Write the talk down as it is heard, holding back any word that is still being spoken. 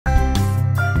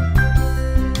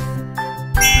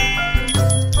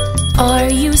Are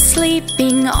you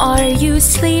sleeping? Are you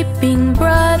sleeping,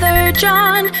 Brother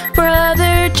John?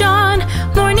 Brother John,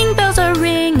 morning bells are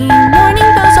ringing,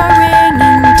 morning bells are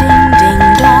ringing, ding ding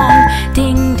dong,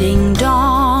 ding ding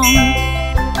dong.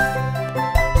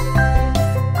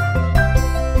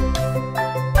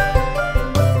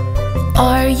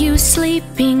 Are you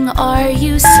sleeping? Are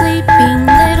you sleeping,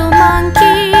 little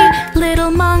monkey?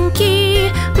 Little monkey,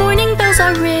 morning bells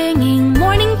are ringing,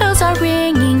 morning bells are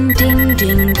ringing, ding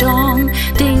ding dong,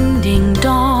 ding ding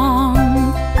dong.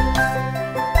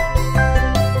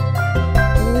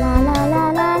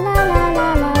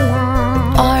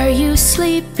 Are you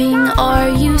sleeping? Are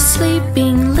you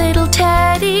sleeping, little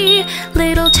Teddy?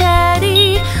 Little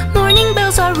Teddy, morning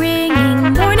bells are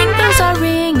ringing, morning bells are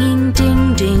ringing,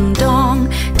 ding ding dong,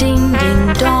 ding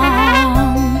ding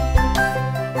dong.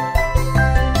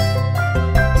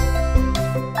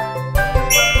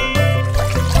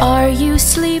 Are you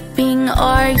sleeping?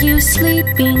 Are you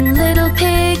sleeping, little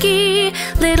piggy?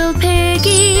 Little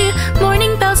piggy,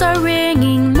 morning bells are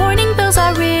ringing,